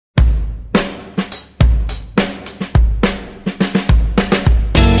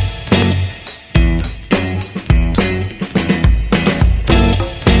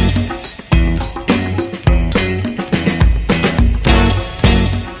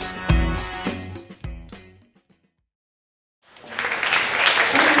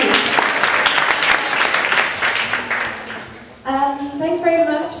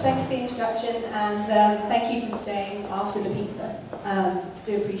introduction, and thank you for staying after the pizza.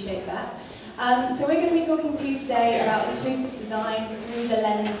 Do appreciate that. So we're going to be talking to you today about inclusive design through the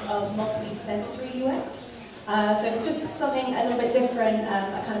lens of multi-sensory UX. So it's just something a little bit different,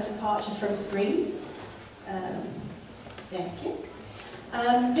 a kind of departure from screens. Thank you.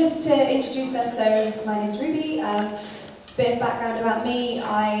 Just to introduce us, so my name's Ruby. Bit of background about me,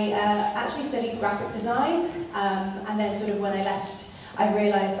 I actually studied graphic design, and then sort of when I left, I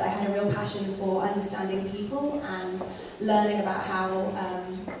realised I had a real passion for understanding people and learning about how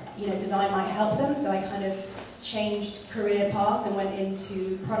design might help them, so I kind of changed career path and went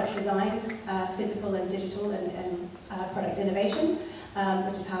into product design, physical and digital and product innovation,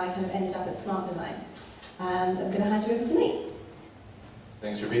 which is how I kind of ended up at Smart Design. And I'm going to hand you over to Nate.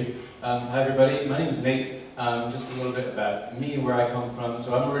 Thanks, Ruby. Hi everybody, my name is Nate. Just a little bit about me, where I come from.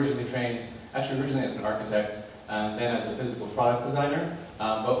 So I'm originally trained, actually originally as an architect, and then as a physical product designer.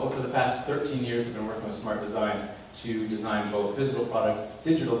 But for the past 13 years I've been working with Smart Design to design both physical products,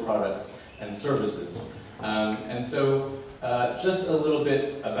 digital products, and services. And so just a little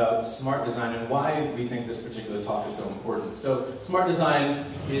bit about Smart Design and why we think this particular talk is so important. So Smart Design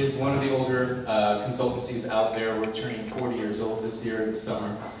is one of the older consultancies out there. We're turning 40 years old this year in the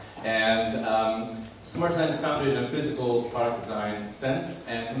summer. And Smart Design is founded in a physical product design sense,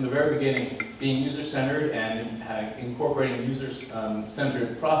 and from the very beginning, being user-centered and incorporating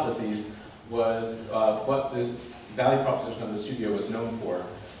user-centered processes was what the value proposition of the studio was known for.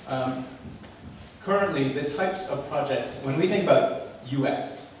 Currently, the types of projects, when we think about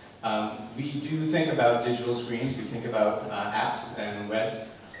UX, we do think about digital screens, we think about apps and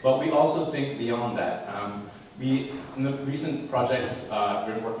webs, but we also think beyond that. In the recent projects,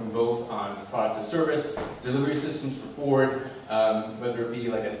 we've been working both on product as service, delivery systems for Ford, whether it be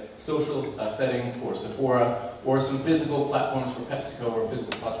like a social setting for Sephora, or some physical platforms for PepsiCo or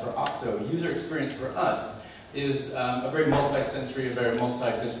physical platforms for OXO. User experience for us is a very multi-sensory, a very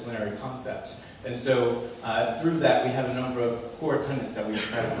multi-disciplinary concept. And so through that, we have a number of core tenets that we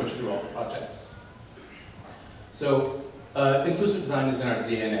try to push through all the projects. So inclusive design is in our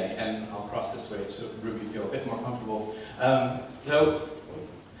DNA, and I'll cross this way to Ruby feel a bit more comfortable. So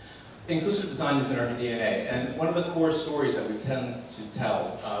inclusive design is in our DNA, and one of the core stories that we tend to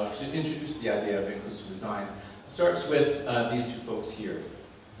tell to introduce the idea of inclusive design starts with these two folks here.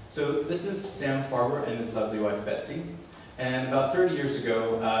 So this is Sam Farber and his lovely wife Betsy. And about 30 years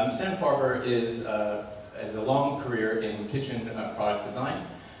ago, Sam Farber has a long career in kitchen product design,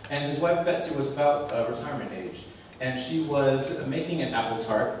 and his wife Betsy was about retirement age. And she was making an apple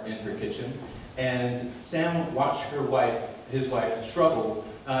tart in her kitchen, and Sam watched his wife struggle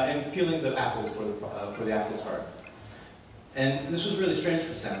in peeling the apples for the apple tart. And this was really strange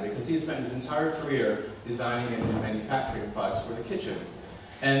for Sam, because he had spent his entire career designing and manufacturing products for the kitchen.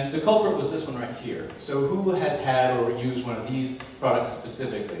 And the culprit was this one right here. So who has had or used one of these products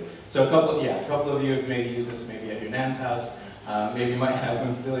specifically? So a couple of you have maybe used this maybe at your nan's house, maybe you might have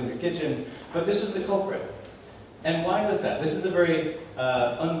one still in your kitchen, but this was the culprit. And why was that? This is a very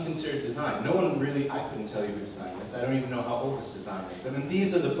unconsidered design. No one really, I couldn't tell you who designed this. I don't even know how old this design is. I mean,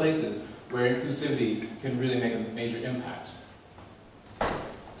 these are the places where inclusivity can really make a major impact.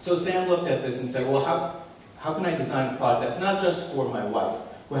 So Sam looked at this and said, well, how can I design a product that's not just for my wife,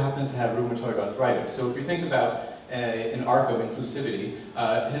 who happens to have rheumatoid arthritis? So if you think about an arc of inclusivity,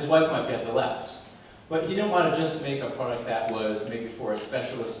 his wife might be at the left. But he didn't want to just make a product that was maybe for a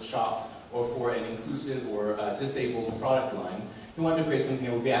specialist shop or for an inclusive or disabled product line. He wanted to create something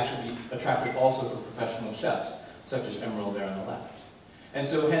that would be actually attractive also for professional chefs, such as Emerald there on the left. And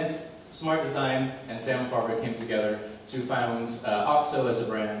so hence, Smart Design and Sam Farber came together to found OXO as a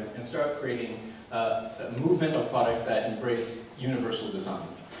brand and start creating a movement of products that embrace universal design.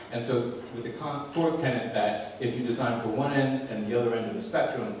 And so with the core tenet that if you design for one end and the other end of the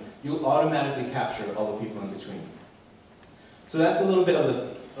spectrum, you'll automatically capture all the people in between. So that's a little bit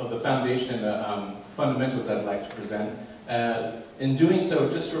of the foundation and the fundamentals I'd like to present. In doing so,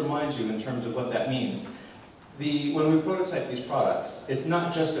 just to remind you in terms of what that means, when we prototype these products, it's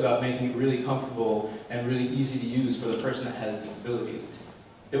not just about making it really comfortable and really easy to use for the person that has disabilities.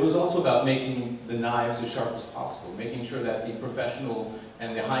 It was also about making the knives as sharp as possible, making sure that the professional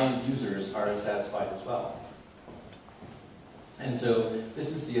and the high-end users are as satisfied as well. And so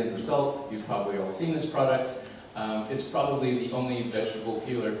this is the end result. You've probably all seen this product. It's probably the only vegetable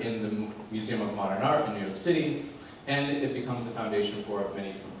peeler in the Museum of Modern Art in New York City, and it becomes a foundation for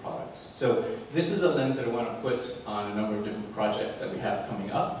many different products. So this is a lens that I want to put on a number of different projects that we have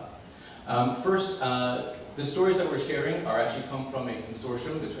coming up. First, the stories that we're sharing actually come from a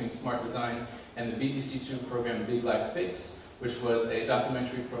consortium between Smart Design and the BBC Two program Big Life Fix, which was a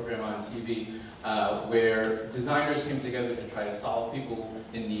documentary program on TV where designers came together to try to solve people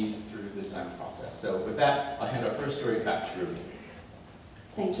in need through the design process. So with that, I'll hand our first story back to Ruby.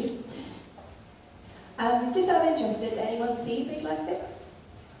 Thank you. Just out of interest, did anyone see Big Life Fix?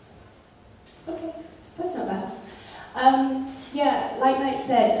 Okay, that's not bad. Yeah, like Knight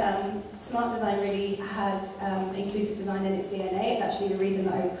said, smart design really has inclusive design in its DNA. It's actually the reason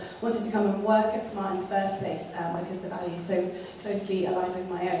that I wanted to come and work at Smart in the first place, because the values so closely align with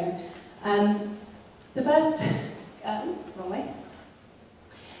my own. The first, wrong way.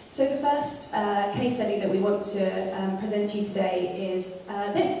 So the first case study that we want to present to you today is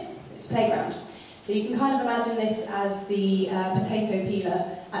this playground. So you can kind of imagine this as the potato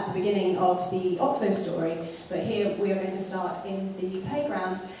peeler at the beginning of the Oxo story, but here we are going to start in the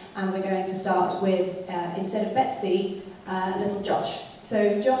playground, and we're going to start with, instead of Betsy, little Josh.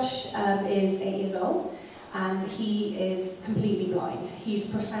 So Josh is 8 years old, and he is completely blind. He's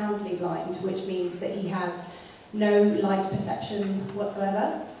profoundly blind, which means that he has no light perception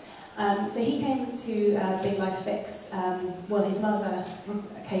whatsoever. So he came to Big Life Fix, well, his mother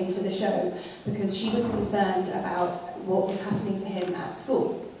came to the show because she was concerned about what was happening to him at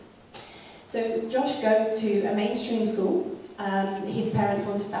school. So Josh goes to a mainstream school. His parents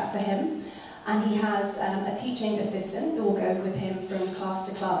wanted that for him, and he has a teaching assistant that will go with him from class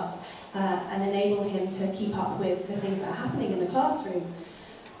to class and enable him to keep up with the things that are happening in the classroom.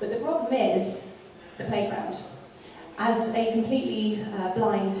 But the problem is the playground. As a completely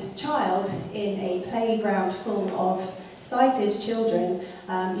blind child in a playground full of sighted children,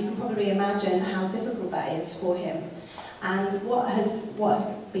 you can probably imagine how difficult that is for him. And what has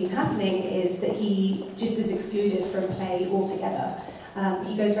been happening is that he just is excluded from play altogether.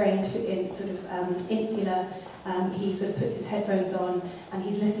 He goes very insular. He sort of puts his headphones on and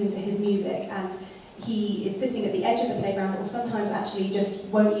he's listening to his music, and he is sitting at the edge of the playground, or sometimes actually just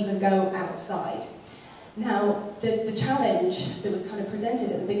won't even go outside. Now, the challenge that was kind of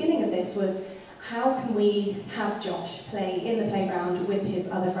presented at the beginning of this was, how can we have Josh play in the playground with his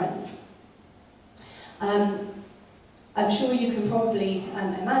other friends? I'm sure you can probably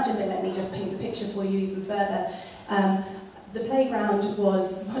imagine, but let me just paint the picture for you even further. The playground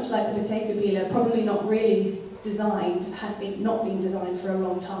was, much like the potato peeler, probably not really designed, not been designed for a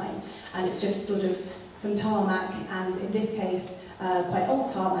long time, and it's just sort of some tarmac, and in this case, quite old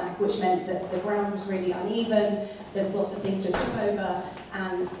tarmac, which meant that the ground was really uneven, there was lots of things to trip over,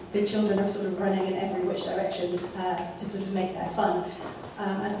 and the children are sort of running in every which direction to sort of make their fun.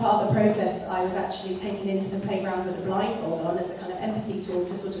 As part of the process, I was actually taken into the playground with a blindfold on as a kind of empathy tool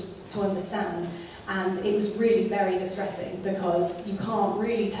to understand, and it was really very distressing because you can't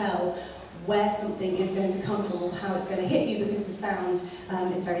really tell where something is going to come from or how it's going to hit you, because the sound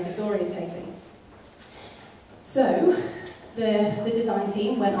is very disorientating. So the design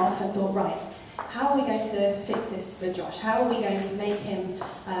team went off and thought, right, how are we going to fix this for Josh? How are we going to make him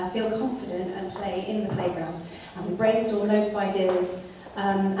feel confident and play in the playground? And we brainstormed loads of ideas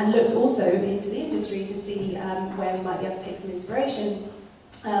and looked also into the industry to see where we might be able to take some inspiration.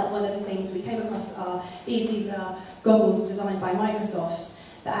 One of the things we came across are these are goggles designed by Microsoft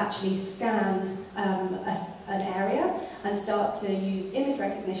that actually scan an area and start to use image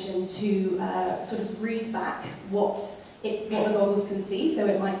recognition to sort of read back what the goggles can see. So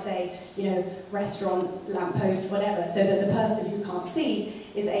it might say, you know, restaurant, lamppost, whatever, so that the person who can't see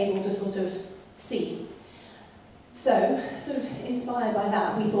is able to sort of see. So, sort of inspired by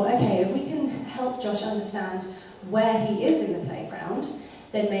that, we thought, okay, if we can help Josh understand where he is in the playground,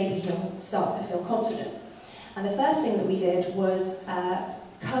 then maybe he'll start to feel confident. And the first thing that we did was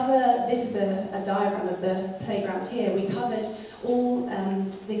this is a diagram of the playground here. We covered all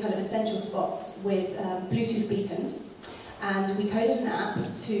the kind of essential spots with Bluetooth beacons, and we coded an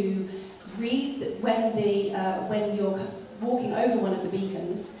app to read when you're walking over one of the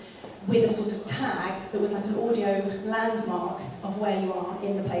beacons with a sort of tag that was like an audio landmark of where you are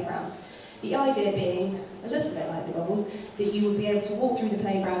in the playground. The idea being, a little bit like the goggles, that you would be able to walk through the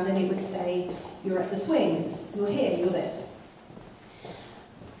playground and it would say, you're at the swings, you're here, you're this.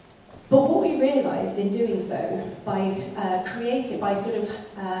 But what we realised in doing so, by sort of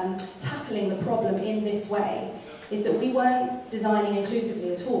tackling the problem in this way, is that we weren't designing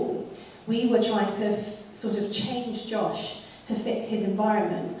inclusively at all. We were trying to sort of change Josh to fit his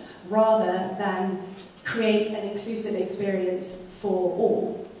environment, rather than create an inclusive experience for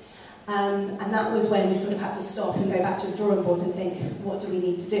all. And that was when we sort of had to stop and go back to the drawing board and think, what do we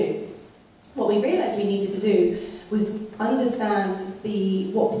need to do? What we realised we needed to do was understand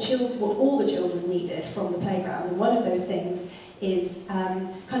what all the children needed from the playground, and one of those things is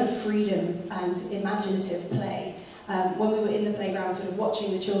kind of freedom and imaginative play. when we were in the playground sort of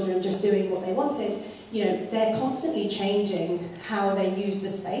watching the children just doing what they wanted, you know, they're constantly changing how they use the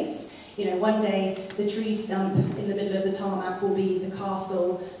space. You know, one day the tree stump in the middle of the tarmac will be the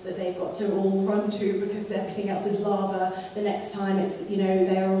castle that they've got to all run to because everything else is lava. The next time it's, you know,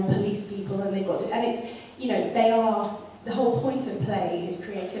 they're all police people and they've got to, and it's, you know, they are, the whole point of play is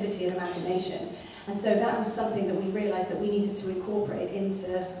creativity and imagination. And so that was something that we realised that we needed to incorporate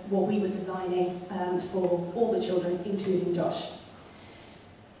into what we were designing for all the children, including Josh.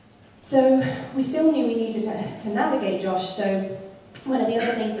 So we still knew we needed to navigate Josh, so one of the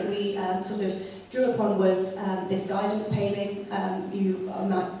other things that we sort of drew upon was this guidance paving. You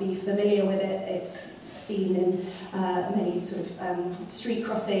might be familiar with it. It's seen in many sort of street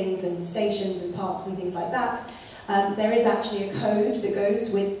crossings and stations and parks and things like that. There is actually a code that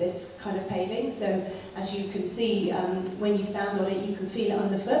goes with this kind of paving. So as you can see, when you stand on it, you can feel it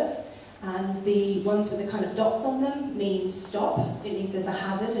underfoot. And the ones with the kind of dots on them mean stop. It means there's a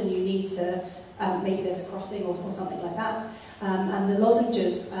hazard and you need to, maybe there's a crossing or something like that. And the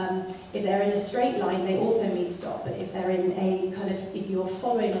lozenges, if they're in a straight line, they also mean stop, but if they're in a kind of, if you're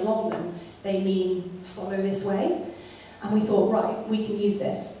following along them, they mean follow this way. And we thought, right, we can use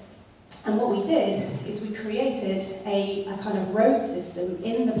this. And what we did is we created a kind of road system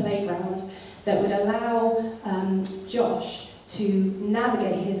in the playground that would allow Josh to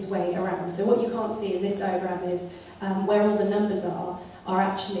navigate his way around. So what you can't see in this diagram is where all the numbers are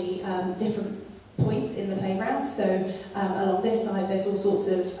actually different points in the playground. So along this side there's all sorts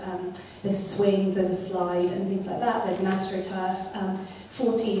of, there's swings, there's a slide and things like that, there's an astroturf.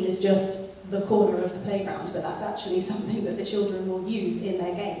 14 is just the corner of the playground, but that's actually something that the children will use in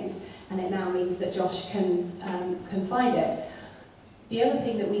their games, and it now means that Josh can find it. The other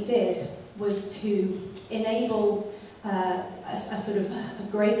thing that we did was to enable a sort of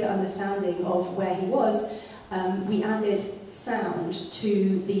a greater understanding of where he was. We added sound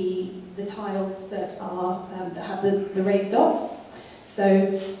to the tiles that are that have the raised dots.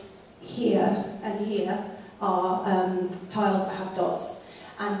 So here and here are tiles that have dots,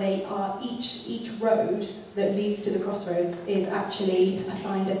 and they are each road that leads to the crossroads is actually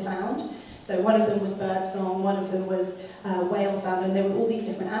assigned a sound. So one of them was bird song, one of them was whale sound, and there were all these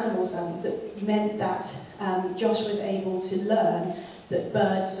different animal sounds that meant that Josh was able to learn that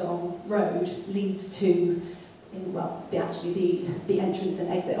bird song road leads to, well, the entrance and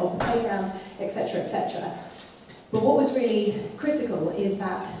exit of the playground, etc., etc. But what was really critical is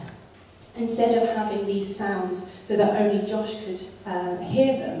that instead of having these sounds so that only Josh could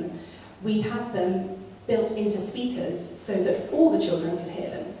hear them, we had them built into speakers so that all the children could hear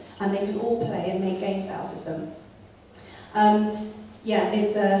them, and they could all play and make games out of them. Yeah,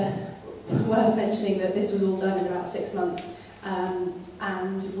 it's worth mentioning that this was all done in about 6 months.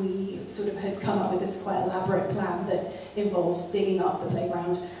 And we sort of had come up with this quite elaborate plan that involved digging up the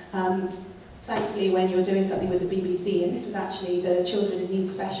playground. Thankfully, when you were doing something with the BBC, and this was actually the Children in Need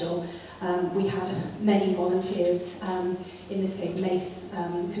Special, we had many volunteers, in this case Mace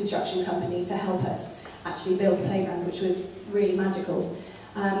Construction Company, to help us actually build the playground, which was really magical.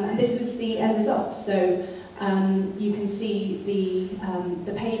 And this was the end result. So you can see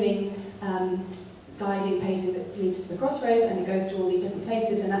the paving, guiding paving that leads to the crossroads, and it goes to all these different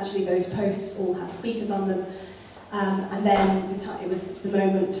places, and actually those posts all have speakers on them. And then it was the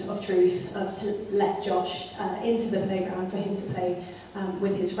moment of truth to let Josh into the playground for him to play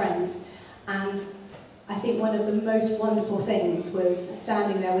with his friends. And I think one of the most wonderful things was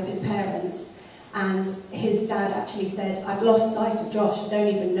standing there with his parents, and his dad actually said, "I've lost sight of Josh, I don't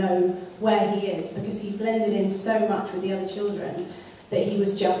even know where he is," because he blended in so much with the other children that he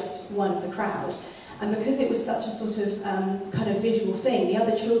was just one of the crowd. And because it was such a sort of kind of visual thing, the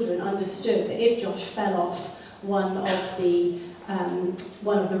other children understood that if Josh fell off one of the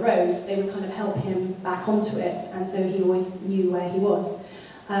roads, they would kind of help him back onto it, and so he always knew where he was.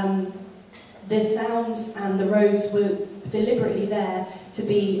 The sounds and the roads were deliberately there to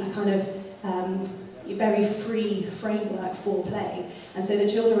be a kind of very free framework for play, and so the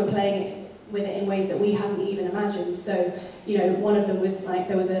children were playing with it in ways that we hadn't even imagined. So, you know, one of them was like,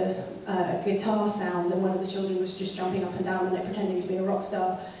 there was a guitar sound, and one of the children was just jumping up and down on it, pretending to be a rock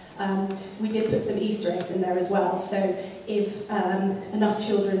star. We did put some Easter eggs in there as well, so if enough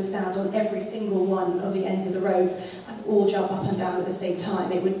children stand on every single one of the ends of the roads and all jump up and down at the same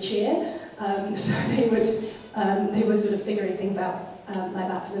time, it would cheer. So they were sort of figuring things out like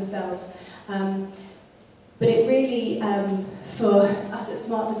that for themselves. But it really, for us at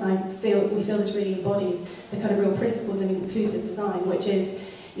Smart Design, we feel this really embodies the kind of real principles of inclusive design, which is,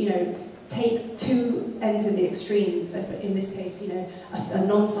 you know, take two ends of the extremes, in this case, you know, a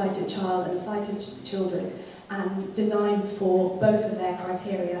non-sighted child and sighted children, and design for both of their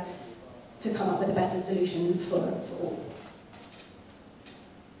criteria to come up with a better solution for all.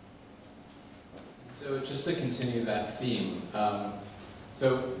 So just to continue that theme,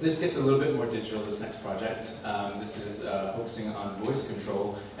 so this gets a little bit more digital, this next project. This is focusing on voice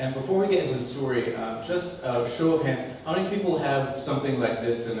control. And before we get into the story, just a show of hands, how many people have something like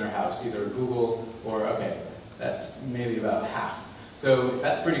this in their house, either Google or, okay, that's maybe about half. So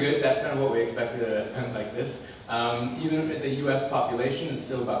that's pretty good. That's kind of what we expected at an event like this. Even with the US population, it's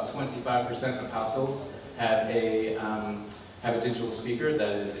still about 25% of households have a digital speaker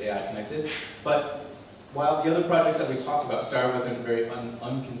that is AI connected. But while the other projects that we talked about started with a very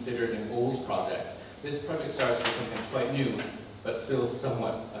unconsidered and old project, this project starts with something that's quite new, but still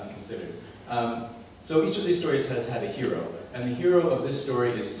somewhat unconsidered. So each of these stories has had a hero, and the hero of this story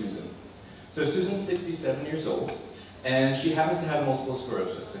is Susan. So Susan's 67 years old, and she happens to have multiple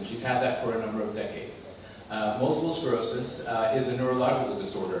sclerosis, and she's had that for a number of decades. Multiple sclerosis is a neurological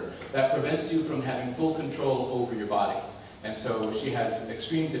disorder that prevents you from having full control over your body. And so she has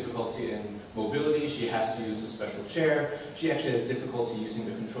extreme difficulty in mobility, she has to use a special chair, she actually has difficulty using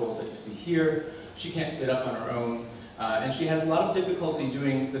the controls that you see here, she can't sit up on her own, and she has a lot of difficulty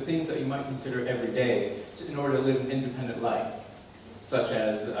doing the things that you might consider every day in order to live an independent life, such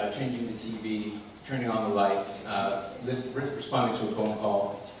as changing the TV, turning on the lights, responding to a phone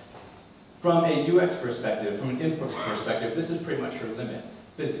call. From a UX perspective, from an input perspective, this is pretty much her limit,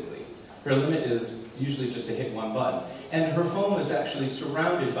 physically. Her limit is usually just to hit one button. And her home is actually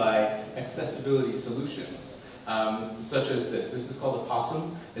surrounded by accessibility solutions, such as this. This is called a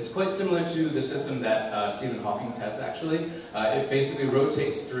possum. It's quite similar to the system that Stephen Hawking has, actually. It basically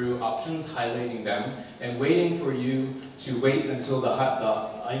rotates through options, highlighting them, and waiting for you to wait until the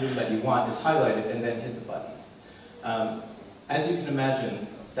item that you want is highlighted and then hit the button. As you can imagine,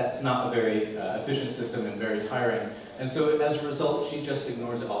 that's not a very efficient system and very tiring. And so as a result, she just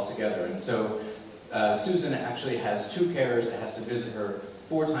ignores it altogether. And so Susan actually has 2 carers that has to visit her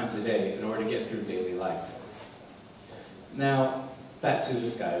 4 times a day in order to get through daily life. Now, back to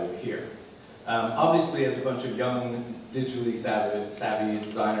this guy over here. Obviously, as a bunch of young, digitally savvy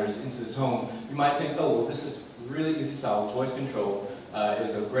designers into this home, you might think, oh, well, this is really easy to solve. Voice control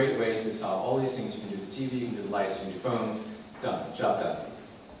is a great way to solve all these things. You can do the TV, you can do the lights, you can do phones. Done. Job done.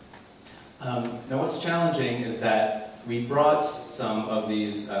 Now what's challenging is that we brought some of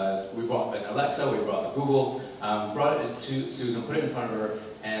these, we brought an Alexa, we brought the Google, brought it to Susan, put it in front of her,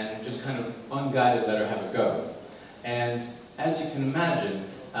 and just kind of unguided let her have a go. And as you can imagine,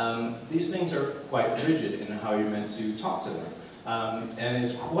 these things are quite rigid in how you're meant to talk to them. And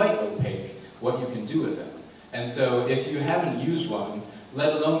it's quite opaque what you can do with them. And so if you haven't used one,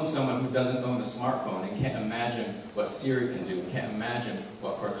 let alone someone who doesn't own a smartphone and can't imagine what Siri can do, can't imagine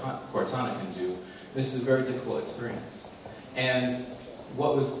what Cortana can do, this is a very difficult experience. And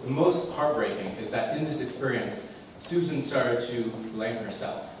what was the most heartbreaking is that in this experience, Susan started to blame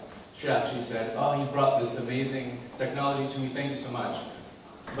herself. She actually said, oh, you brought this amazing technology to me, thank you so much.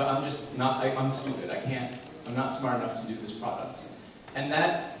 But I'm just not, I'm stupid, I'm not smart enough to do this product. And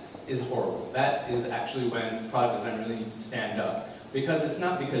that is horrible. That is actually when product design really needs to stand up. Because it's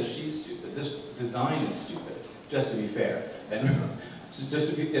not because she's stupid. This design is stupid, just to be fair. And so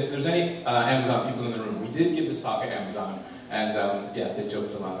if there's any Amazon people in the room, we did give this talk at Amazon, and yeah, they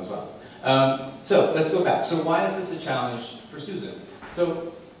joked along as well. So let's go back. So why is this a challenge for Susan?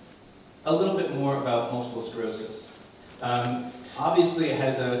 So a little bit more about multiple sclerosis. Obviously, it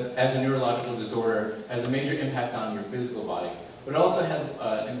has as a neurological disorder, has a major impact on your physical body, but it also has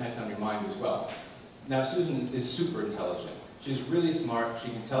an impact on your mind as well. Now, Susan is super intelligent. She's really smart,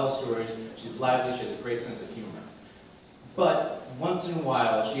 she can tell stories, she's lively, she has a great sense of humor. But once in a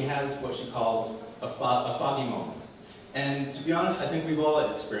while, she has what she calls a foggy moment. And to be honest, I think we've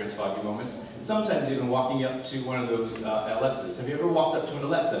all experienced foggy moments, sometimes even walking up to one of those Alexas. Have you ever walked up to an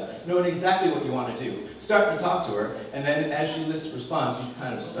Alexa, knowing exactly what you want to do, start to talk to her, and then as she responds, you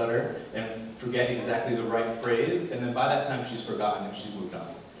kind of stutter and forget exactly the right phrase, and then by that time she's forgotten and she's moved on.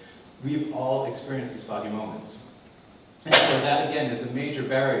 We've all experienced these foggy moments. And so that, again, is a major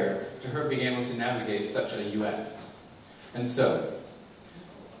barrier to her being able to navigate such a UX. And so,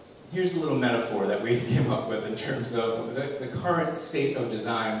 here's a little metaphor that we came up with in terms of the current state of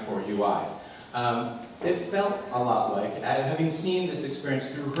design for UI. It felt a lot like, having seen this experience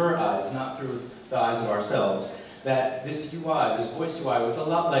through her eyes, not through the eyes of ourselves, that this UI, this voice UI, was a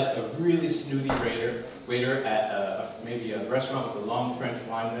lot like a really snooty waiter at maybe a restaurant with a long French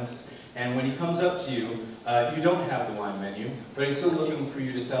wine list. And when he comes up to you, you don't have the wine menu, but he's still looking for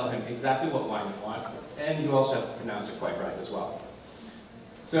you to tell him exactly what wine you want, and you also have to pronounce it quite right as well.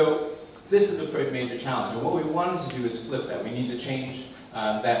 So this is a pretty major challenge, and what we wanted to do is flip that. We need to change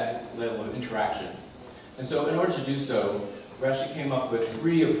that level of interaction. And so in order to do so, we actually came up with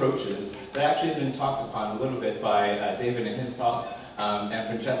 3 approaches that actually have been talked upon a little bit by David in his talk, and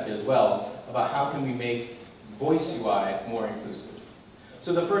Francesca as well, about how can we make voice UI more inclusive.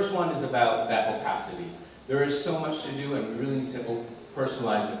 So the first one is about that opacity. There is so much to do, and we really need to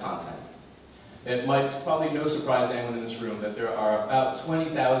personalize the content. It might probably no surprise to anyone in this room that there are about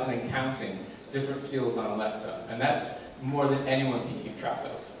 20,000 and counting different skills on Alexa, and that's more than anyone can keep track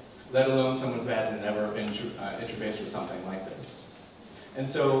of, let alone someone who hasn't never interfaced with something like this. And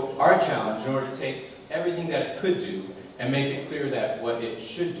so our challenge, in order to take everything that it could do and make it clear that what it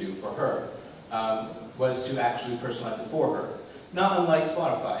should do for her, was to actually personalize it for her. Not unlike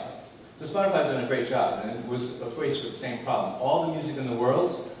Spotify. So Spotify's done a great job, and it was faced with the same problem. All the music in the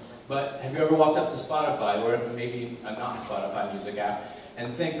world, but have you ever walked up to Spotify, or maybe a not-Spotify music app,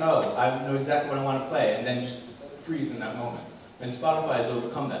 and think, oh, I know exactly what I want to play, and then just freeze in that moment? And Spotify has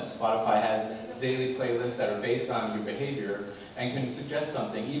overcome that. Spotify has daily playlists that are based on your behavior and can suggest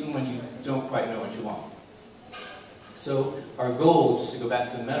something even when you don't quite know what you want. So our goal, just to go back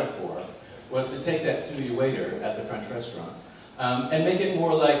to the metaphor, was to take that snooty waiter at the French restaurant and make it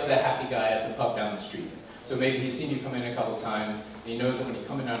more like the happy guy at the pub down the street. So maybe he's seen you come in a couple times, and he knows that when you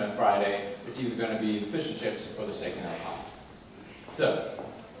come in on a Friday, it's either going to be the fish and chips or the steak and apple pie. So,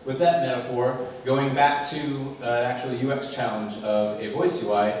 with that metaphor, going back to actually UX challenge of a voice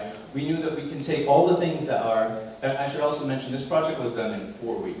UI, we knew that we can take all the things that are, I should also mention this project was done in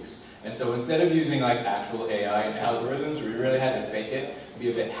 4 weeks. And so instead of using like actual AI and algorithms, we really had to fake it,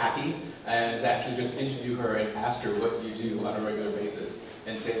 be a bit hacky, and actually just interview her and ask her what do you do on a regular basis,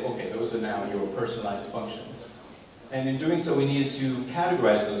 and say, okay, those are now your personalized functions. And in doing so, we needed to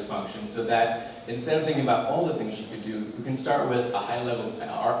categorize those functions so that instead of thinking about all the things she could do, we can start with a high-level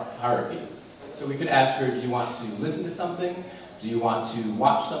hierarchy. So we could ask her, do you want to listen to something? Do you want to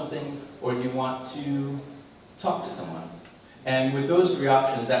watch something? Or do you want to talk to someone? And with those 3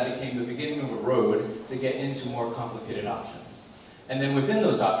 options, that became the beginning of a road to get into more complicated options. And then within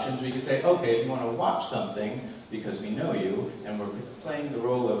those options, we could say, okay, if you want to watch something, because we know you, and we're playing the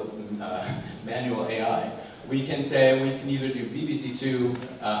role of manual AI, we can say we can either do BBC2,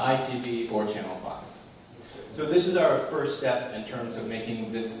 ITV, or Channel 5. So this is our first step in terms of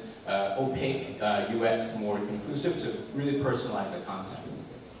making this opaque UX more inclusive to really personalize the content.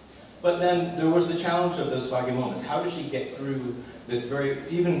 But then there was the challenge of those foggy moments. How does she get through this very,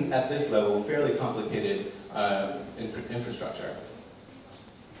 even at this level, fairly complicated infrastructure?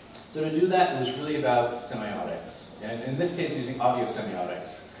 So to do that, it was really about semiotics, and in this case, using audio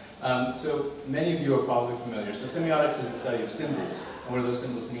semiotics. So many of you are probably familiar. So semiotics is the study of symbols, and what do those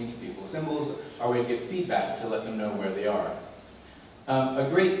symbols mean to people? Symbols are a way to give feedback to let them know where they are. A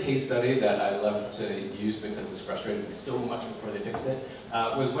great case study that I love to use because it's frustrated me so much before they fixed it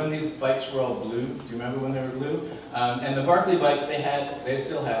was when these bikes were all blue. Do you remember when they were blue? And the Barclay bikes, they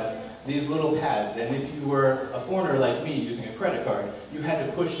still have these little pads, and if you were a foreigner like me using a credit card, you had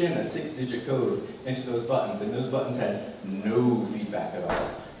to push in a 6-digit code into those buttons, and those buttons had no feedback at all.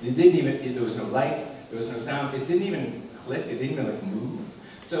 It didn't even, there was no lights, there was no sound, it didn't even click, it didn't even like move.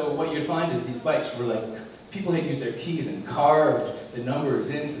 So what you'd find is these bikes were like, people had used their keys and carved the numbers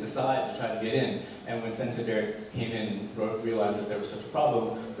into the side to try to get in. And when Senator Derek came in and realized that there was such a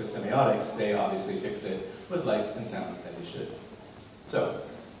problem with semiotics, they obviously fixed it with lights and sounds as they should. So,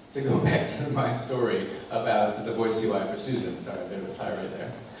 to go back to my story about the voice UI for Susan, sorry, a bit of a tirade there.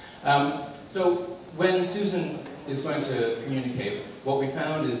 So when Susan is going to communicate, what we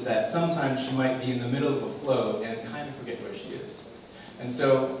found is that sometimes she might be in the middle of a flow and kind of forget where she is. And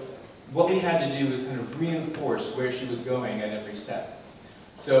so what we had to do was kind of reinforce where she was going at every step.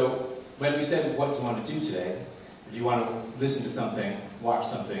 So when we said, what do you want to do today? Do you want to listen to something, watch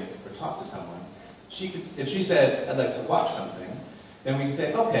something, or talk to someone? She could, if she said, I'd like to watch something, then we can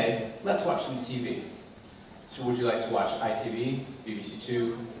say, okay, let's watch some TV. So would you like to watch ITV,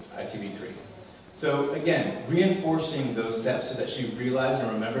 BBC2, ITV3? So again, reinforcing those steps so that she realized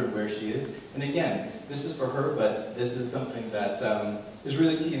and remembered where she is. And again, this is for her, but this is something that is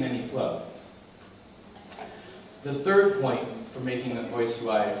really key in any flow. The third point for making the voice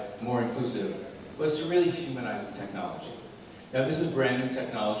UI more inclusive was to really humanize the technology. Now this is brand new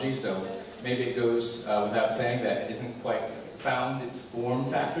technology, so maybe it goes without saying that it isn't quite found its form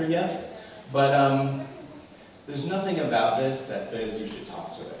factor yet, but there's nothing about this that says you should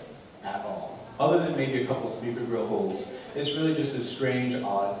talk to it at all. Other than maybe a couple of speaker grill holes, it's really just a strange,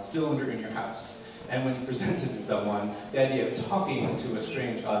 odd cylinder in your house. And when you present it to someone, the idea of talking to a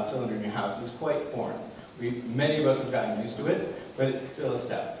strange, odd cylinder in your house is quite foreign. Many of us have gotten used to it, but it's still a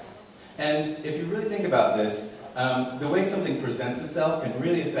step. And if you really think about this, the way something presents itself can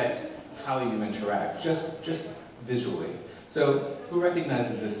really affect how you interact, just visually. So, who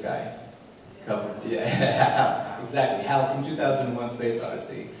recognizes this guy? Yeah, exactly, Hal from 2001 Space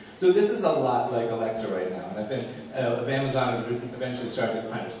Odyssey. So this is a lot like Alexa right now, and I've been, Amazon eventually started to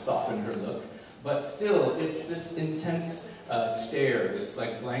kind of soften her look, but still, it's this intense stare, this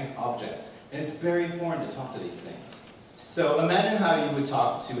like blank object, and it's very foreign to talk to these things. So imagine how you would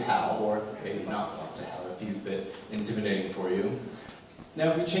talk to Hal, or maybe not talk to Hal if he's a bit intimidating for you.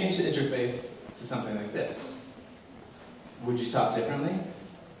 Now if we change the interface to something like this, would you talk differently?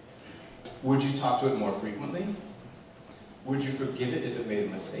 Would you talk to it more frequently? Would you forgive it if it made a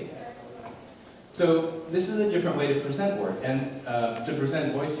mistake? So this is a different way to present work and to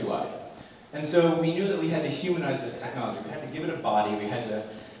present voice UI. And so we knew that we had to humanize this technology. We had to give it a body. We had to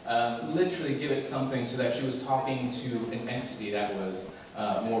literally give it something so that she was talking to an entity that was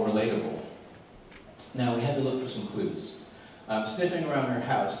more relatable. Now we had to look for some clues. Sniffing around her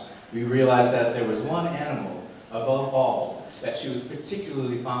house, we realized that there was one animal above all that she was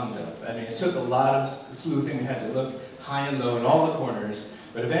particularly fond of. I mean, it took a lot of sleuthing. We had to look high and low in all the corners,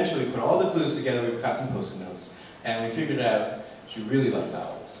 but eventually we put all the clues together. We got some post-it notes, and we figured out she really likes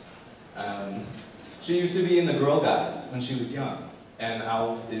owls. She used to be in the Girl Guides when she was young, and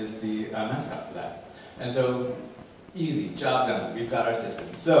owls is the mascot for that. And so, easy, job done. We've got our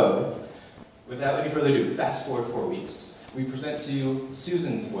system. So, without any further ado, fast forward 4 weeks. We present to you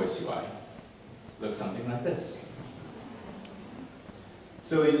Susan's voice UI. Looks something like this.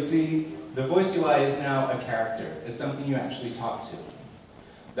 So you see, the voice UI is now a character. It's something you actually talk to.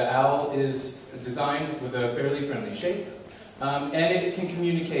 The owl is designed with a fairly friendly shape, and it can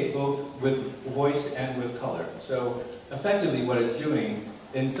communicate both with voice and with color. So effectively what it's doing,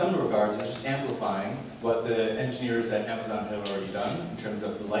 in some regards, is just amplifying what the engineers at Amazon have already done in terms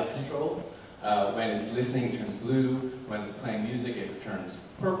of the light control. When it's listening, it turns blue. When it's playing music, it turns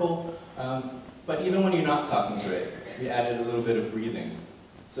purple. But even when you're not talking to it, we added a little bit of breathing,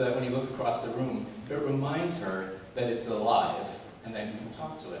 so that when you look across the room, it reminds her that it's alive and that you can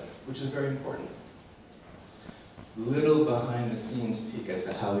talk to it, which is very important. Little behind the scenes peek as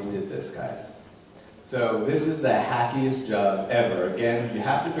to how we did this, guys. So this is the hackiest job ever. Again, you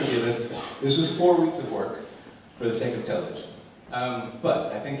have to forgive us. This was 4 weeks of work for the sake of television.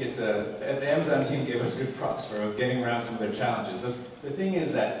 But I think the Amazon team gave us good props for getting around some of their challenges. The thing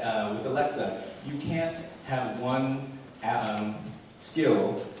is that with Alexa, you can't have one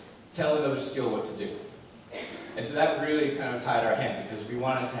skill tell another skill what to do. And so that really kind of tied our hands, because we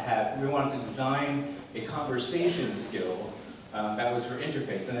wanted to design a conversation skill that was her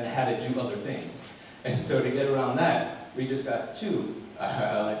interface, and then it had to do other things. And so to get around that, we just got 2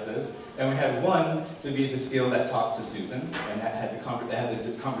 Alexas, and we had one to be the skill that talked to Susan, and that had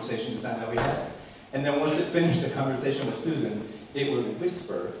the conversation design that we had. And then once it finished the conversation with Susan, it would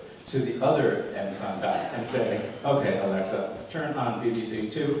whisper to the other Amazon dot and say, okay, Alexa, turn on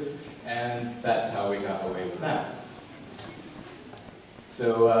BBC 2, and that's how we got away with that.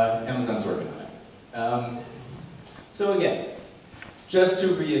 So Amazon's working on it. So again, just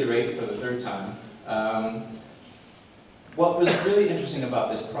to reiterate for the 3rd time, what was really interesting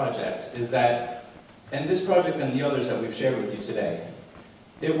about this project is that, and this project and the others that we've shared with you today,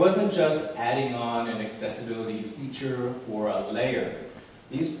 it wasn't just adding on an accessibility feature or a layer.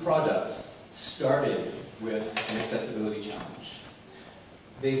 These products started with an accessibility challenge.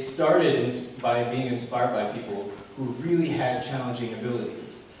 They started by being inspired by people who really had challenging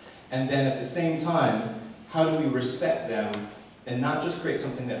abilities. And then at the same time, how do we respect them and not just create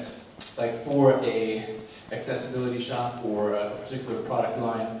something that's like for a accessibility shop or a particular product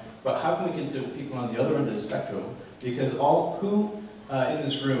line, but how can we consider people on the other end of the spectrum? Because who in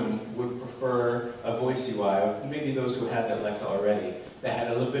this room would prefer a voice UI, maybe those who had Alexa already, that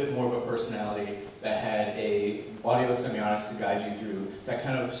had a little bit more of a personality, that had a audio semiotics to guide you through, that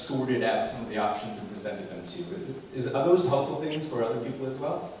kind of sorted out some of the options and presented them to you. Are those helpful things for other people as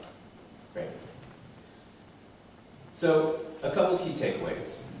well? Great. So, a couple key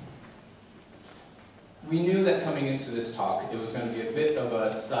takeaways. We knew that coming into this talk, it was going to be a bit of a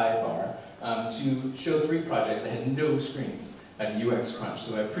sidebar to show 3 projects that had no screens at UX Crunch.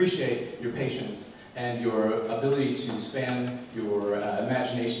 So I appreciate your patience and your ability to span your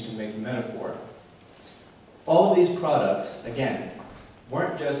imagination to make the metaphor. All of these products, again,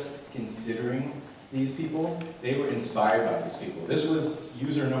 weren't just considering these people, they were inspired by these people. This was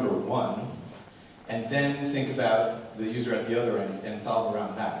user number 1, and then think about the user at the other end and solve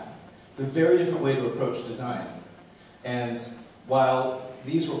around that. It's a very different way to approach design. And while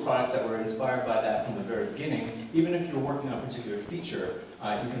these were products that were inspired by that from the very beginning, even if you're working on a particular feature,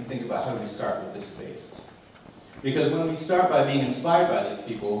 you can think about how do we start with this space. Because when we start by being inspired by these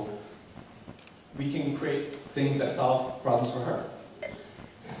people, we can create things that solve problems for her.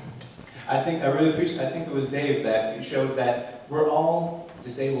 I think it was Dave that showed that we're all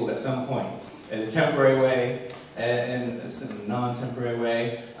disabled at some point, in a temporary way, in a non-temporary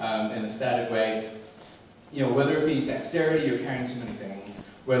way, in a static way. You know, whether it be dexterity, you're carrying too many things,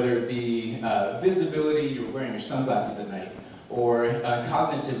 whether it be visibility, you're wearing your sunglasses at night, or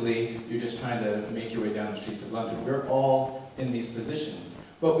cognitively, you're just trying to make your way down the streets of London. We're all in these positions,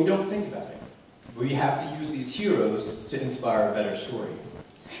 but we don't think about it. We have to use these heroes to inspire a better story.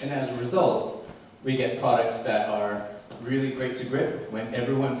 And as a result, we get products that are really great to grip when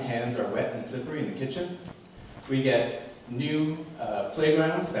everyone's hands are wet and slippery in the kitchen. We get new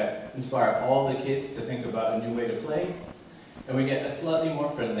playgrounds that inspire all the kids to think about a new way to play. And we get a slightly more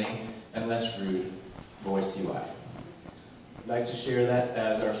friendly and less rude voice UI. I'd like to share that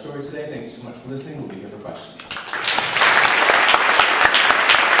as our story today. Thank you so much for listening. We'll be here for questions.